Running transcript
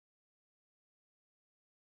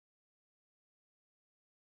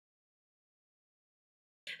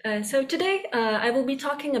So today I will be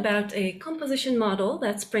talking about a composition model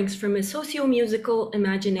that springs from a socio-musical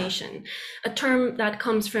imagination, a term that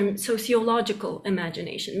comes from sociological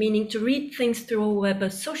imagination, meaning to read things through a web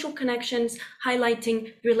of social connections,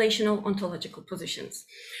 highlighting relational ontological positions.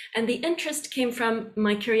 And the interest came from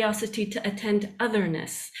my curiosity to attend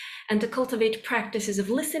otherness and to cultivate practices of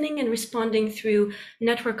listening and responding through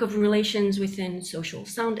network of relations within social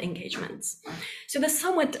sound engagements. So the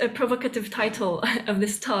somewhat provocative title of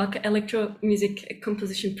this talk, Electromusic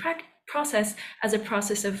Composition Process as a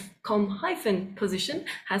process of COM-position,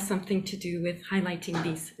 has something to do with highlighting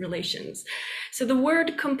these relations. So the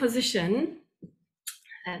word composition,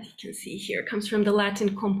 as you can see here, comes from the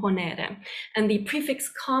Latin componere, and the prefix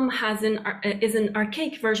com is an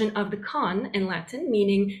archaic version of the con in Latin,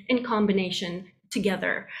 meaning in combination,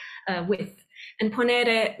 together, with. And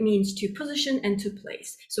ponere means to position and to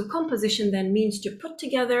place. So composition then means to put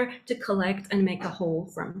together, to collect, and make a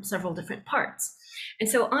whole from several different parts. And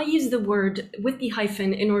so I use the word with the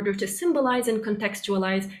hyphen in order to symbolize and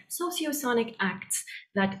contextualize sociosonic acts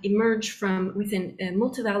that emerge from within a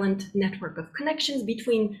multivalent network of connections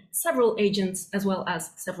between several agents as well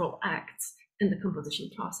as several acts in the composition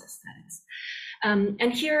process, that is.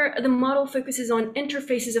 And here the model focuses on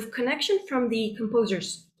interfaces of connection from the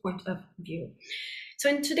composer's point of view. So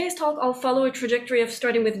in today's talk, I'll follow a trajectory of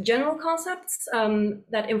starting with general concepts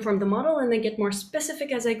that inform the model and then get more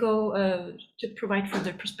specific as I go to provide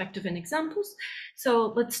further perspective and examples.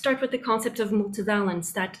 So let's start with the concept of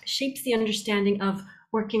multivalence that shapes the understanding of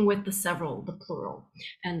working with the several, the plural.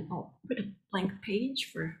 And I'll put a blank page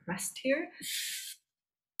for rest here.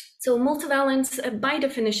 So multivalence, by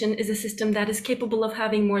definition, is a system that is capable of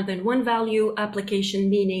having more than one value, application,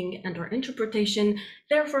 meaning, and/or interpretation.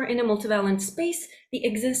 Therefore, in a multivalent space, the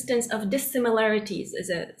existence of dissimilarities is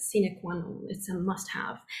a sine qua non, it's a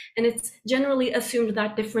must-have. And it's generally assumed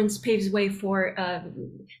that difference paves way for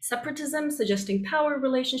separatism, suggesting power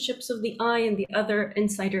relationships of the I and the other,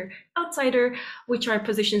 insider, outsider, which are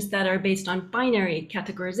positions that are based on binary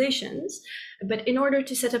categorizations. But in order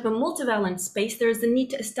to set up a multivalent space, there is the need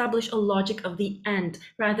to establish a logic of the and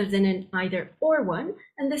rather than an either or one.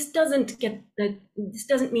 And this doesn't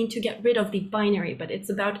mean to get rid of the binary, but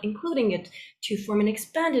it's about including it to form an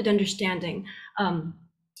expanded understanding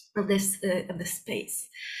of this space.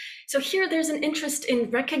 So here there's an interest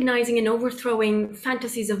in recognizing and overthrowing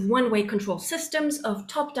fantasies of one-way control systems, of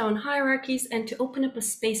top-down hierarchies, and to open up a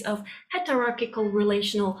space of heterarchical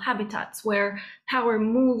relational habitats where power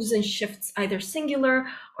moves and shifts either singular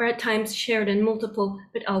or at times shared and multiple,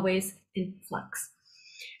 but always in flux.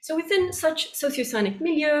 So within such sociosonic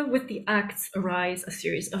milieu, with the acts arise a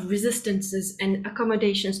series of resistances and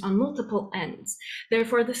accommodations on multiple ends.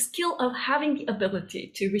 Therefore, the skill of having the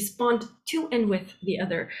ability to respond to and with the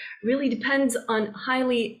other really depends on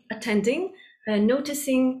highly attending,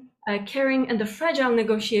 noticing, caring, and the fragile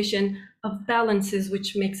negotiation of balances,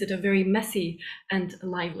 which makes it a very messy and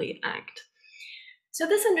lively act. So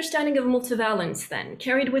this understanding of multivalence then,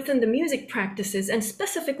 carried within the music practices and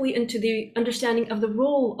specifically into the understanding of the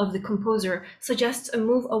role of the composer, suggests a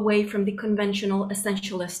move away from the conventional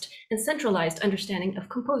essentialist and centralized understanding of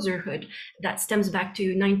composerhood that stems back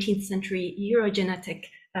to 19th century Eurogenetic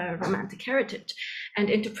romantic heritage and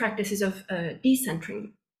into practices of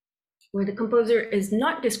decentering, where the composer is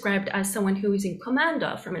not described as someone who is in command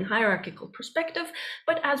of from a hierarchical perspective,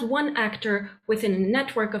 but as one actor within a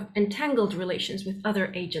network of entangled relations with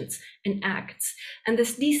other agents and acts. And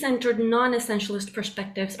this decentered, non-essentialist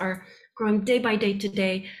perspectives are growing day by day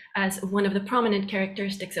today as one of the prominent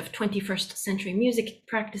characteristics of 21st century music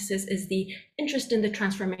practices is the interest in the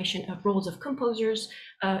transformation of roles of composers,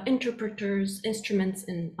 interpreters, instruments,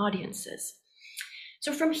 and audiences.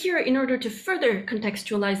 So from here, in order to further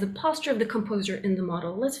contextualize the posture of the composer in the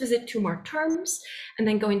model, let's visit two more terms and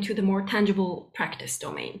then go into the more tangible practice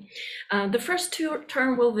domain. The first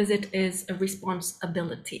term we'll visit is a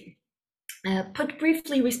responsibility. Put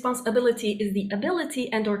briefly, responsibility is the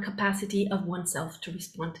ability and/or capacity of oneself to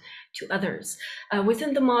respond to others.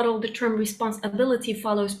 Within the model, the term responsibility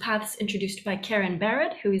follows paths introduced by Karen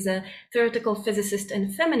Barrett, who is a theoretical physicist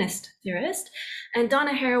and feminist theorist, and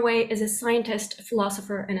Donna Haraway is a scientist,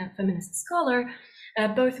 philosopher, and a feminist scholar.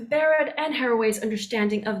 Both Barrett and Haraway's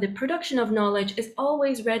understanding of the production of knowledge is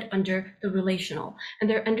always read under the relational, and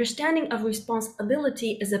their understanding of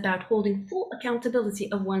responsibility is about holding full accountability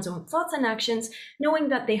of one's own thoughts and actions, knowing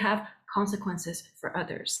that they have consequences for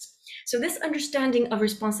others. So this understanding of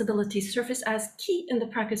responsibility surfaces as key in the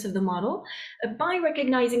practice of the model by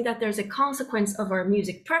recognizing that there's a consequence of our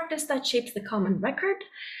music practice that shapes the common record.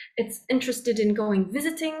 It's interested in going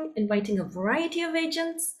visiting, inviting a variety of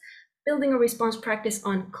agents, building a response practice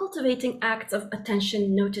on cultivating acts of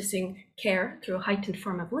attention, noticing, care through a heightened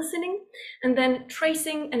form of listening, and then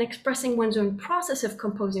tracing and expressing one's own process of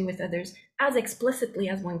composing with others as explicitly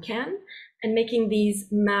as one can, and making these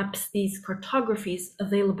maps, these cartographies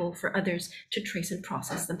available for others to trace and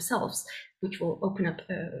process themselves, which will open up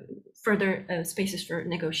further spaces for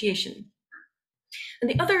negotiation. And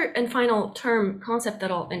the other and final concept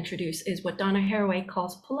that I'll introduce is what Donna Haraway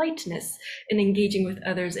calls politeness in engaging with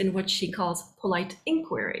others, in what she calls polite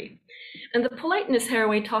inquiry. And the politeness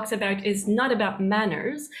Haraway talks about is not about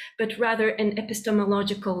manners, but rather an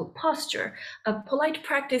epistemological posture. A polite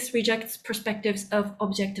practice rejects perspectives of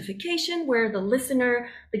objectification, where the listener,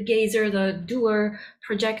 the gazer, the doer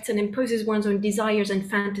projects and imposes one's own desires and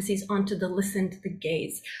fantasies onto the listened, the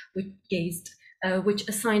gazed, which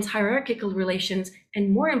assigns hierarchical relations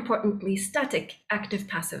and, more importantly, static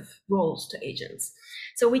active-passive roles to agents.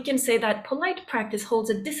 So we can say that polite practice holds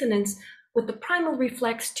a dissonance with the primal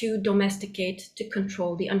reflex to domesticate, to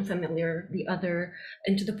control the unfamiliar, the other,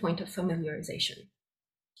 and to the point of familiarization.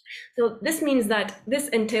 So this means that this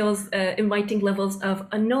entails inviting levels of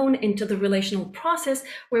unknown into the relational process,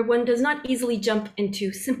 where one does not easily jump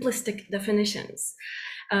into simplistic definitions.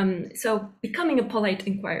 So becoming a polite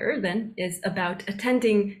inquirer then is about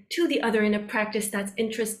attending to the other in a practice that's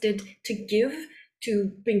interested to give,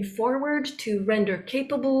 to bring forward, to render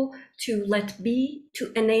capable, to let be,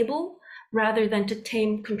 to enable, rather than to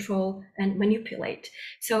tame, control, and manipulate.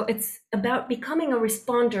 So it's about becoming a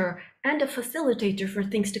responder and a facilitator for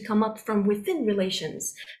things to come up from within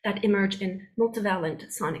relations that emerge in multivalent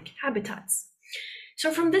sonic habitats. So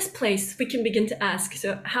from this place, we can begin to ask,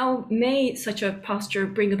 so how may such a posture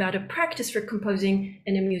bring about a practice for composing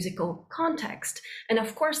in a musical context? And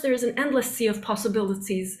of course, there is an endless sea of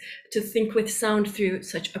possibilities to think with sound through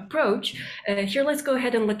such approach. Here, let's go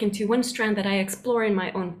ahead and look into one strand that I explore in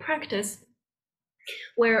my own practice,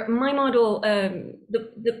 where my model,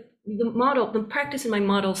 the practice in my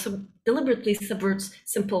model deliberately subverts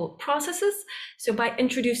simple processes. So by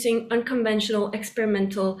introducing unconventional,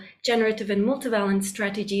 experimental, generative, and multivalent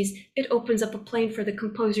strategies, it opens up a plane for the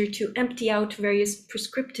composer to empty out various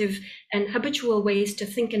prescriptive and habitual ways to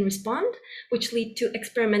think and respond, which lead to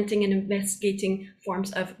experimenting and investigating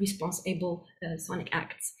forms of response-able sonic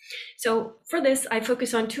acts. So for this, I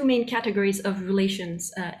focus on two main categories of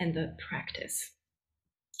relations in the practice.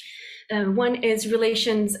 One is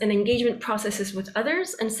relations and engagement processes with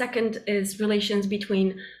others, and second is relations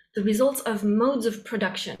between the results of modes of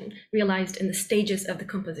production realized in the stages of the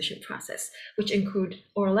composition process, which include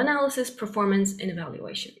oral analysis, performance, and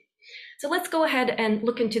evaluation. So let's go ahead and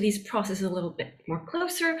look into these processes a little bit more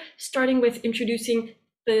closer, starting with introducing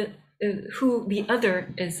who the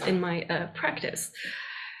other is in my practice.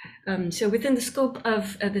 So within the scope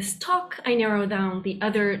of this talk, I narrow down the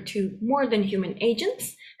other to more than human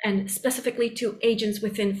agents, and specifically to agents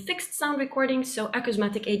within fixed sound recordings, so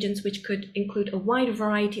acousmatic agents, which could include a wide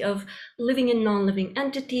variety of living and non-living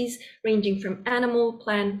entities, ranging from animal,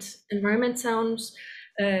 plant, environment sounds,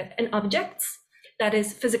 and objects, that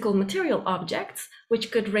is physical material objects, which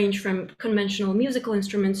could range from conventional musical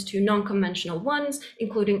instruments to non-conventional ones,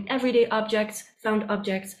 including everyday objects, found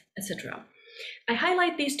objects, etc. I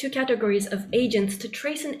highlight these two categories of agents to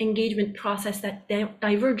trace an engagement process that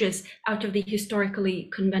diverges out of the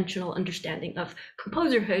historically conventional understanding of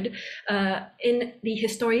composerhood in the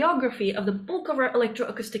historiography of the bulk of our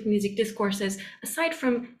electroacoustic music discourses. Aside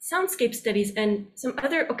from soundscape studies and some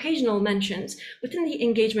other occasional mentions within the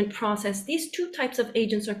engagement process, these two types of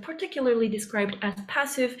agents are particularly described as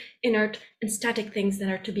passive, inert, and static things that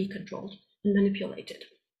are to be controlled and manipulated.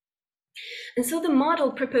 And so the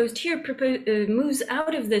model proposed here moves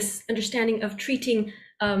out of this understanding of treating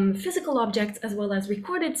physical objects as well as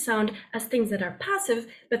recorded sound as things that are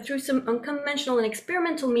passive, but through some unconventional and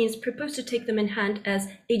experimental means propose to take them in hand as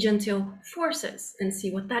agential forces and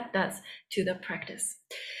see what that does to the practice.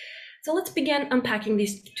 So let's begin unpacking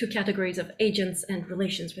these two categories of agents and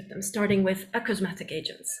relations with them, starting with acousmatic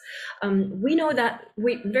agents. We know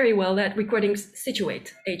very well that recordings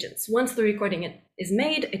situate agents. Once the recording is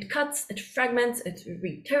made, it cuts, it fragments, it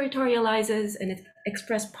re-territorializes, and it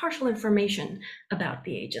expresses partial information about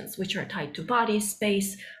the agents, which are tied to body,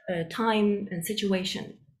 space, time, and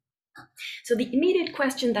situation. So the immediate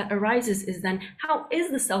question that arises is then, how is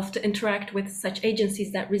the self to interact with such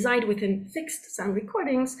agencies that reside within fixed sound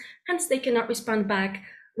recordings, hence they cannot respond back?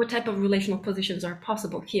 What type of relational positions are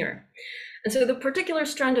possible here? And so the particular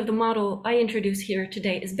strand of the model I introduce here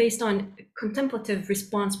today is based on contemplative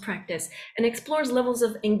response practice and explores levels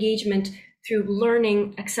of engagement through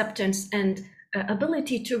learning, acceptance, and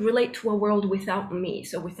ability to relate to a world without me,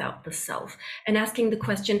 so without the self, and asking the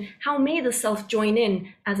question, how may the self join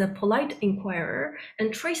in as a polite inquirer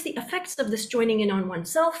and trace the effects of this joining in on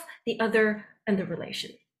oneself, the other, and the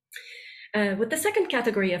relation? With the second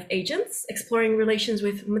category of agents, exploring relations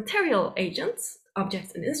with material agents,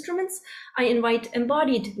 objects and instruments, I invite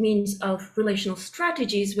embodied means of relational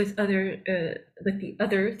strategies with the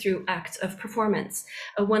other through acts of performance,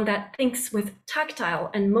 one that thinks with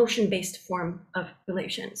tactile and motion-based form of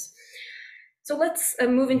relations. So let's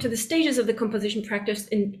move into the stages of the composition practice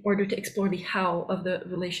in order to explore the how of the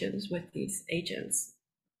relations with these agents.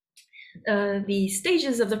 The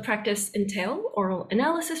stages of the practice entail oral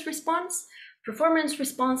analysis response, performance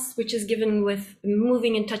response, which is given with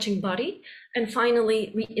moving and touching body, and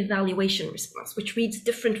finally re-evaluation response, which reads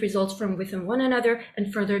different results from within one another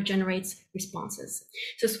and further generates responses.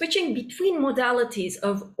 So switching between modalities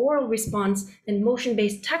of oral response and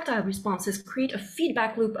motion-based tactile responses create a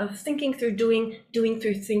feedback loop of thinking through doing, doing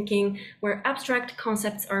through thinking, where abstract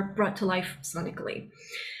concepts are brought to life sonically.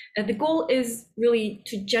 The goal is really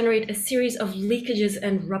to generate a series of leakages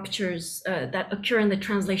and ruptures that occur in the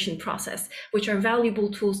translation process, which are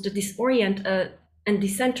valuable tools to disorient and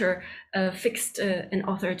decenter fixed and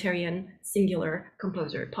authoritarian singular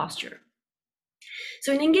composer posture.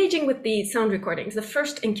 So in engaging with the sound recordings, the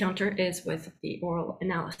first encounter is with the oral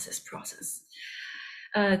analysis process.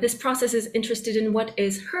 This process is interested in what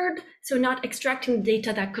is heard, so not extracting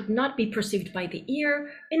data that could not be perceived by the ear.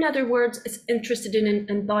 In other words, it's interested in an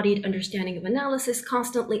embodied understanding of analysis,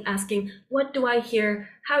 constantly asking, what do I hear?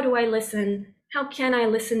 How do I listen? How can I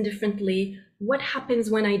listen differently? What happens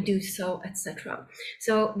when I do so, etc.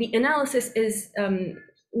 So the analysis is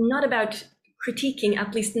not about critiquing,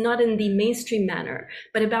 at least not in the mainstream manner,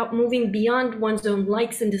 but about moving beyond one's own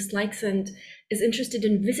likes and dislikes, and is interested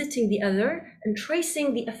in visiting the other and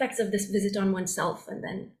tracing the effects of this visit on oneself and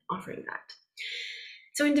then offering that.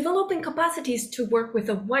 So in developing capacities to work with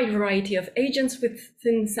a wide variety of agents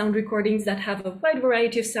within sound recordings that have a wide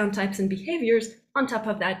variety of sound types and behaviors, on top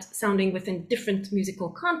of that, sounding within different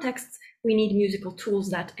musical contexts, we need musical tools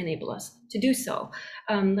that enable us to do so.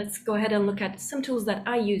 Let's go ahead and look at some tools that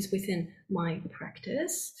I use within my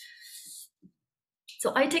practice.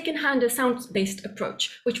 So I take in hand a sound-based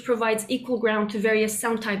approach, which provides equal ground to various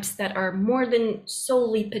sound types that are more than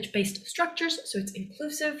solely pitch-based structures, so it's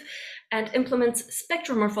inclusive, and implements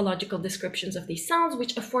spectromorphological descriptions of these sounds,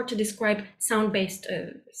 which afford to describe sound-based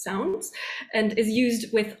sounds, and is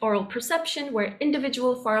used with oral perception, where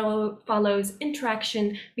individual follows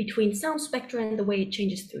interaction between sound spectra and the way it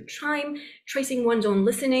changes through time, tracing one's own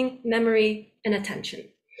listening, memory, and attention.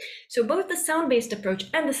 So both the sound-based approach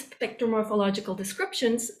and the spectromorphological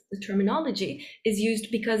descriptions, the terminology, is used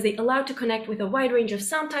because they allow to connect with a wide range of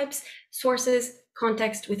sound types, sources,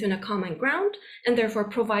 context within a common ground, and therefore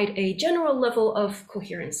provide a general level of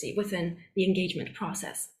coherency within the engagement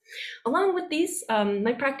process. Along with these,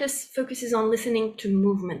 my practice focuses on listening to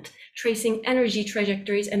movement, tracing energy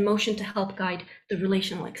trajectories and motion to help guide the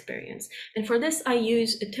relational experience. And for this, I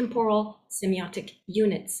use a temporal semiotic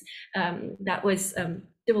units that was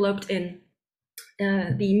developed in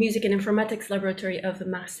the Music and Informatics Laboratory of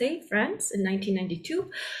Marseille, France in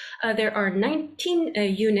 1992. There are 19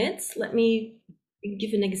 units. Let me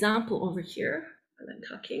give an example over here while I'm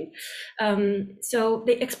talking. So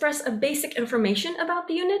they express a basic information about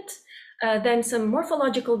the unit, then some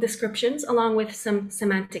morphological descriptions along with some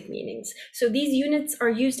semantic meanings. So these units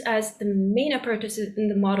are used as the main apparatuses in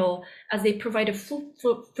the model, as they provide a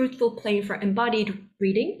fruitful plane for embodied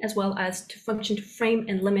reading, as well as to function to frame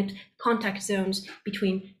and limit contact zones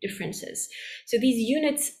between differences. So these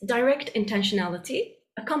units direct intentionality,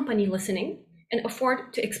 accompany listening, and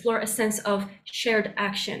afford to explore a sense of shared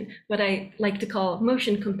action, what I like to call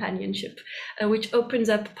motion companionship, which opens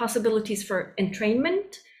up possibilities for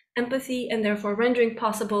entrainment, empathy, and therefore rendering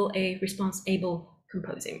possible a response-able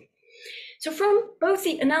composing. So from both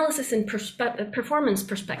the analysis and performance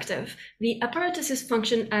perspective, the apparatuses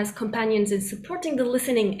function as companions in supporting the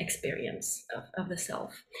listening experience of the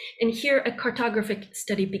self. And here a cartographic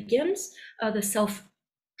study begins. The self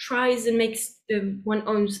tries and makes one's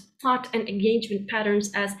own thought and engagement patterns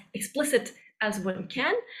as explicit as one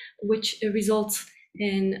can, which results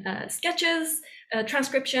in sketches,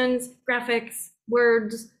 transcriptions, graphics,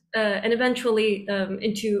 words, and eventually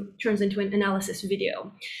turns into an analysis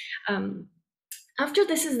video. After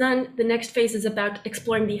this is done, the next phase is about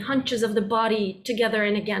exploring the hunches of the body together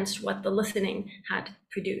and against what the listening had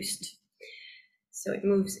produced. So it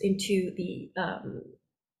moves into the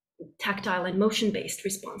tactile and motion-based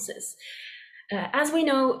responses. As we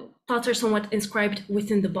know, thoughts are somewhat inscribed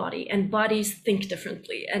within the body, and bodies think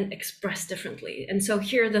differently and express differently. And so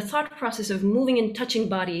here, the thought process of moving and touching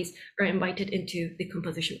bodies are invited into the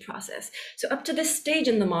composition process. So up to this stage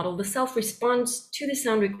in the model, the self responds to the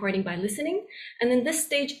sound recording by listening. And in this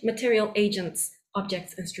stage, material agents,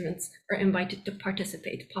 objects, instruments are invited to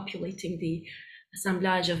participate, populating the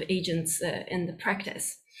assemblage of agents in the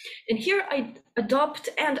practice. And here I adopt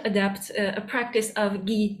and adapt a practice of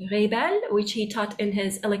Guy Rebel, which he taught in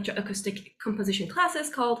his electroacoustic composition classes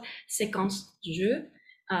called séquence du jeu,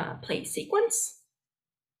 play sequence.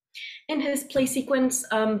 In his play sequence,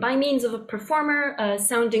 by means of a performer, a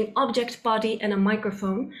sounding object body, and a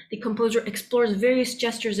microphone, the composer explores various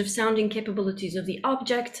gestures of sounding capabilities of the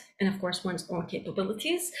object, and of course one's own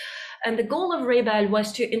capabilities. And the goal of Rebel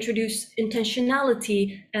was to introduce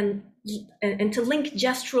intentionality and to link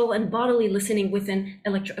gestural and bodily listening within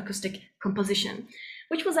electroacoustic composition,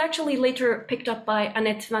 which was actually later picked up by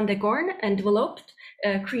Annette van der Gorn and developed.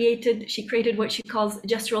 She created what she calls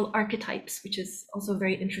gestural archetypes, which is also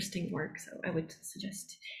very interesting work. So I would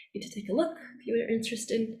suggest you to take a look if you are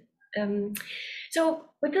interested. So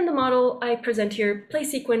within the model I present here, play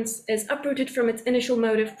sequence is uprooted from its initial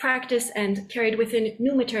mode of practice and carried within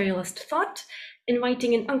new materialist thought,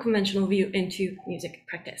 inviting an unconventional view into music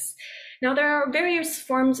practice. Now, there are various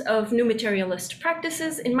forms of new materialist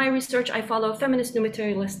practices. In my research, I follow feminist new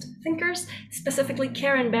materialist thinkers, specifically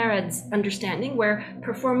Karen Barrett's understanding, where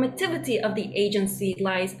performativity of the agency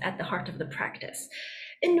lies at the heart of the practice.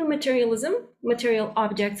 In new materialism, material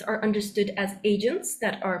objects are understood as agents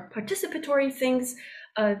that are participatory things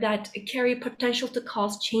that carry potential to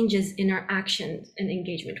cause changes in our actions and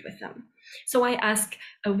engagement with them. So I ask,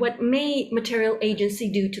 what may material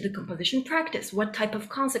agency do to the composition practice? What type of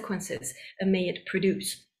consequences may it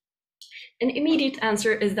produce? An immediate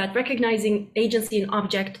answer is that recognizing agency in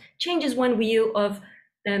object changes one view of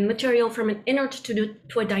material from an inert to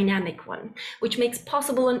a dynamic one, which makes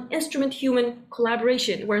possible an instrument-human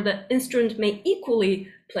collaboration where the instrument may equally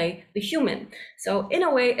play the human. So in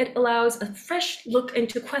a way, it allows a fresh look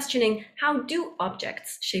into questioning how do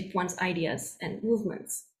objects shape one's ideas and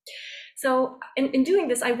movements. So in doing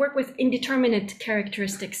this, I work with indeterminate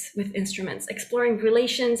characteristics with instruments, exploring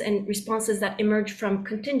relations and responses that emerge from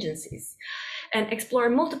contingencies, and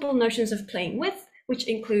explore multiple notions of playing with, which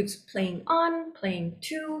includes playing on, playing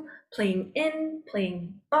to, playing in,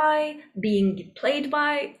 playing by, being played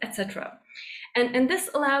by, etc. And this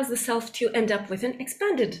allows the self to end up with an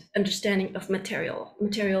expanded understanding of material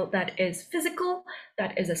that is physical,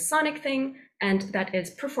 that is a sonic thing, and that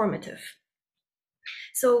is performative.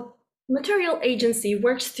 So material agency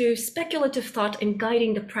works through speculative thought in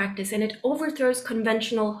guiding the practice, and it overthrows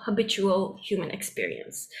conventional, habitual human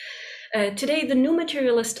experience. Today, the new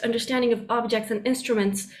materialist understanding of objects and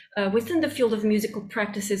instruments within the field of musical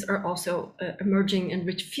practices are also emerging and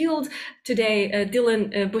rich field. Today,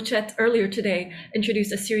 Dylan Bouchette earlier today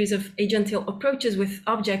introduced a series of agential approaches with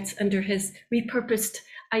objects under his repurposed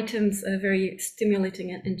items, very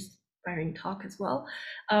stimulating and inspiring talk as well.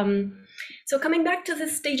 So coming back to the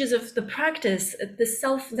stages of the practice, the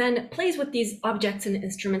self then plays with these objects and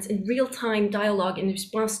instruments in real-time dialogue in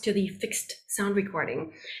response to the fixed sound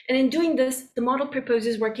recording. And in doing this, the model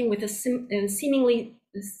proposes working with a seemingly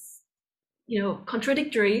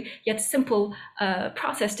contradictory yet simple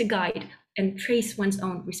process to guide and trace one's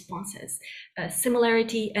own responses,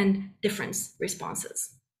 similarity and difference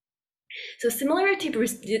responses. So similarity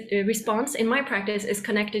response in my practice is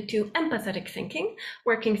connected to empathetic thinking,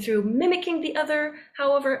 working through mimicking the other.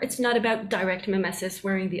 However, it's not about direct mimesis,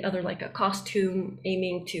 wearing the other like a costume,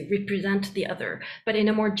 aiming to represent the other, but in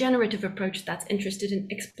a more generative approach that's interested in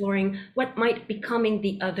exploring what might becoming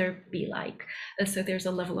the other be like. So there's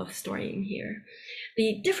a level of storying here.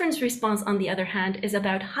 The difference response, on the other hand, is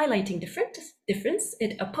about highlighting difference.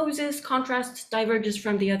 It opposes, contrasts, diverges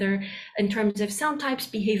from the other in terms of sound types,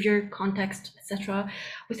 behavior, context, etc.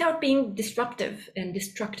 Without being disruptive and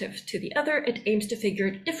destructive to the other, it aims to figure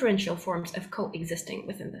differential forms of coexisting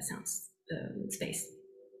within the sound space.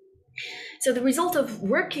 So the result of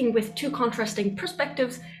working with two contrasting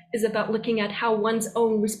perspectives is about looking at how one's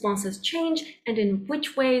own responses change and in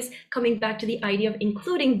which ways, coming back to the idea of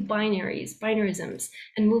including binarisms,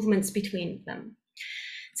 and movements between them.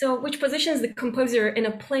 So which positions the composer in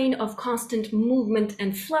a plane of constant movement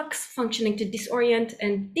and flux, functioning to disorient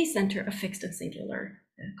and decenter a fixed and singular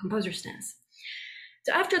composer stance.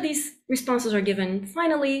 So after these responses are given,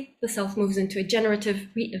 finally, the self moves into a generative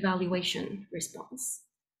re-evaluation response.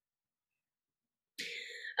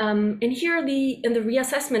 And here, in the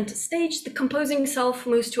reassessment stage, the composing self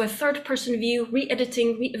moves to a third-person view,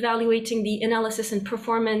 re-editing, re-evaluating the analysis and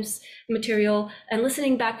performance material, and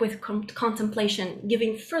listening back with contemplation,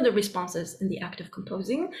 giving further responses in the act of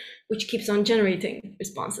composing, which keeps on generating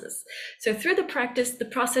responses. So through the practice, the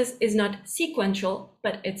process is not sequential,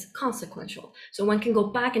 but it's consequential. So one can go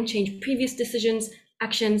back and change previous decisions,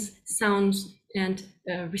 actions, sounds, and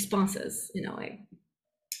responses in a way.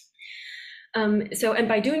 And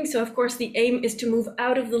by doing so, of course, the aim is to move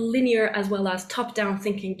out of the linear as well as top-down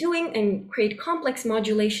thinking doing and create complex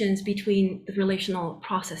modulations between the relational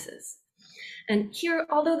processes. And here,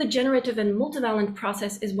 although the generative and multivalent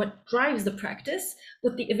process is what drives the practice,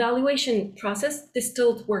 with the evaluation process,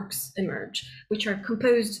 distilled works emerge, which are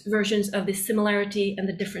composed versions of the similarity and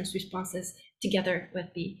the difference responses together with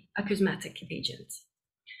the acousmatic agent.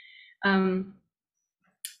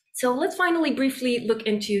 So let's finally briefly look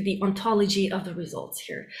into the ontology of the results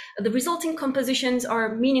here. The resulting compositions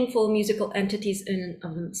are meaningful musical entities in and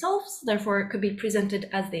of themselves, therefore could be presented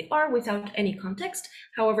as they are without any context.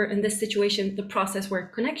 However, in this situation, the process where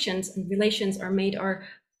connections and relations are made are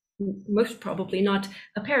most probably not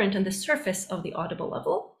apparent on the surface of the audible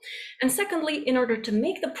level. And secondly, in order to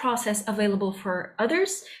make the process available for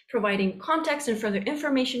others, providing context and further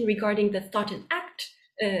information regarding the thought and act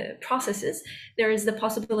processes, there is the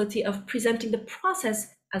possibility of presenting the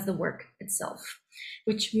process as the work itself,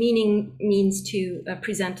 which means to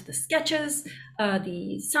present the sketches,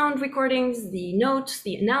 the sound recordings, the notes,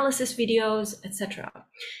 the analysis videos, etc.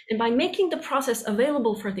 And by making the process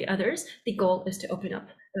available for the others, the goal is to open up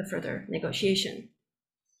a further negotiation.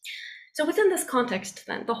 So within this context,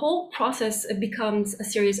 then, the whole process becomes a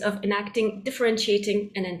series of enacting,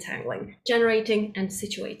 differentiating, and entangling, generating and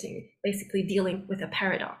situating, basically dealing with a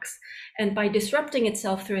paradox. And by disrupting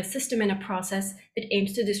itself through a system and a process, it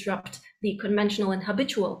aims to disrupt the conventional and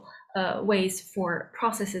habitual ways for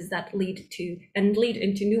processes that lead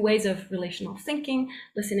into new ways of relational thinking,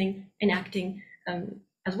 listening, enacting,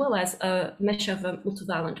 as well as a mesh of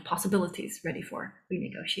multivalent possibilities ready for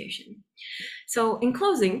renegotiation. So in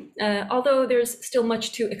closing, although there's still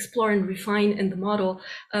much to explore and refine in the model,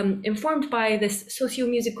 informed by this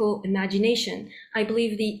socio-musical imagination, I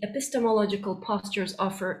believe the epistemological postures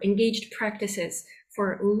offer engaged practices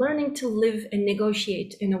for learning to live and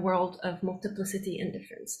negotiate in a world of multiplicity and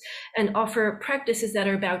difference, and offer practices that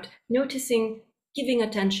are about noticing, giving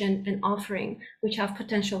attention, and offering, which have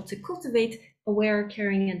potential to cultivate aware,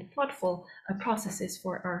 caring, and thoughtful processes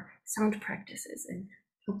for our sound practices and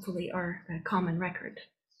hopefully our common record.